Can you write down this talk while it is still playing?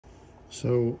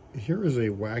So here is a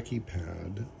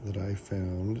WACI-PAD that I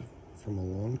found from a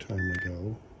long time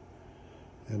ago,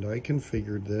 and I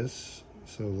configured this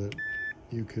so that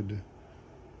you could,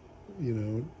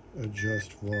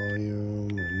 adjust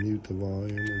volume or mute the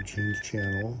volume or change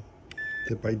channel.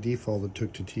 That by default it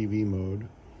took to TV mode,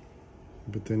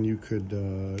 but then you could go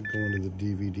into the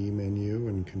DVD menu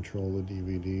and control the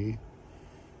DVD,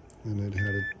 and it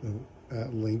had a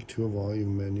link to a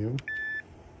volume menu.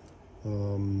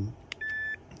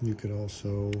 You could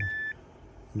also,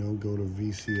 go to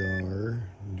VCR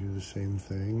and do the same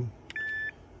thing.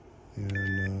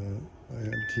 And I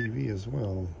had TV as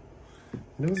well.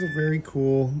 And it was a very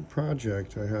cool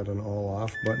project. I had an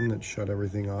all-off button that shut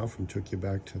everything off and took you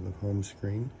back to the home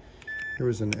screen. There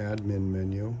was an admin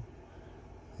menu.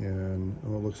 And it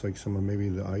looks like some of maybe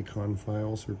the icon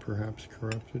files are perhaps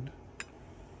corrupted.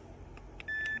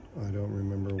 I don't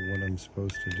remember what I'm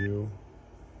supposed to do.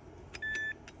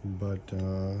 But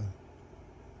I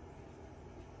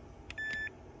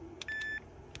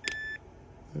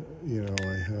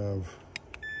have,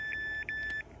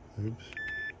 oops,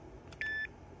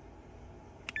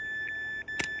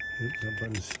 that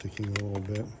button's sticking a little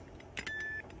bit.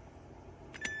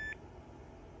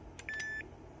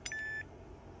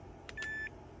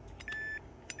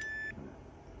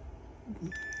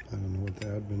 I don't know what the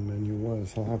admin menu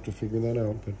was. I'll have to figure that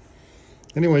out. But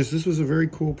anyways, this was a very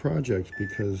cool project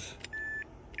because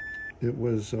it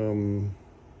was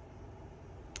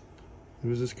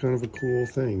just kind of a cool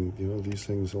thing. These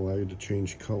things allow you to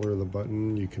change color of the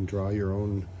button. You can draw your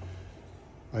own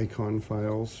icon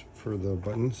files for the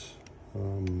buttons.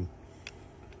 And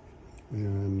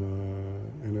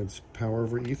it's power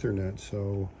over Ethernet,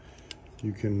 so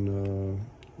you can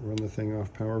run the thing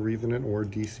off power over Ethernet or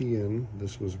DC in.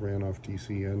 This was ran off DC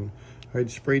in.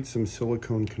 I'd sprayed some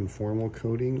silicone conformal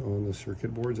coating on the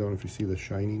circuit boards. I don't know if you see the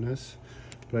shininess,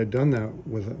 but I'd done that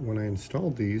when I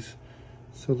installed these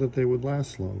so that they would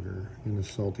last longer in a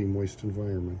salty, moist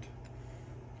environment.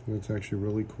 And it's actually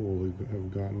really cool to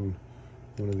have gotten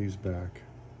one of these back.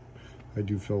 I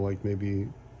do feel like maybe,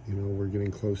 we're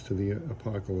getting close to the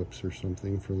apocalypse or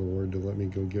something for the Lord to let me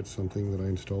go get something that I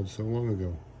installed so long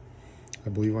ago. I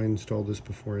believe I installed this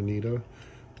before Anita,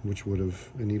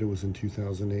 Anita was in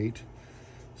 2008,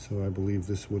 so I believe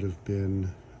this would have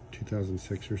been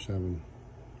 2006 or 7.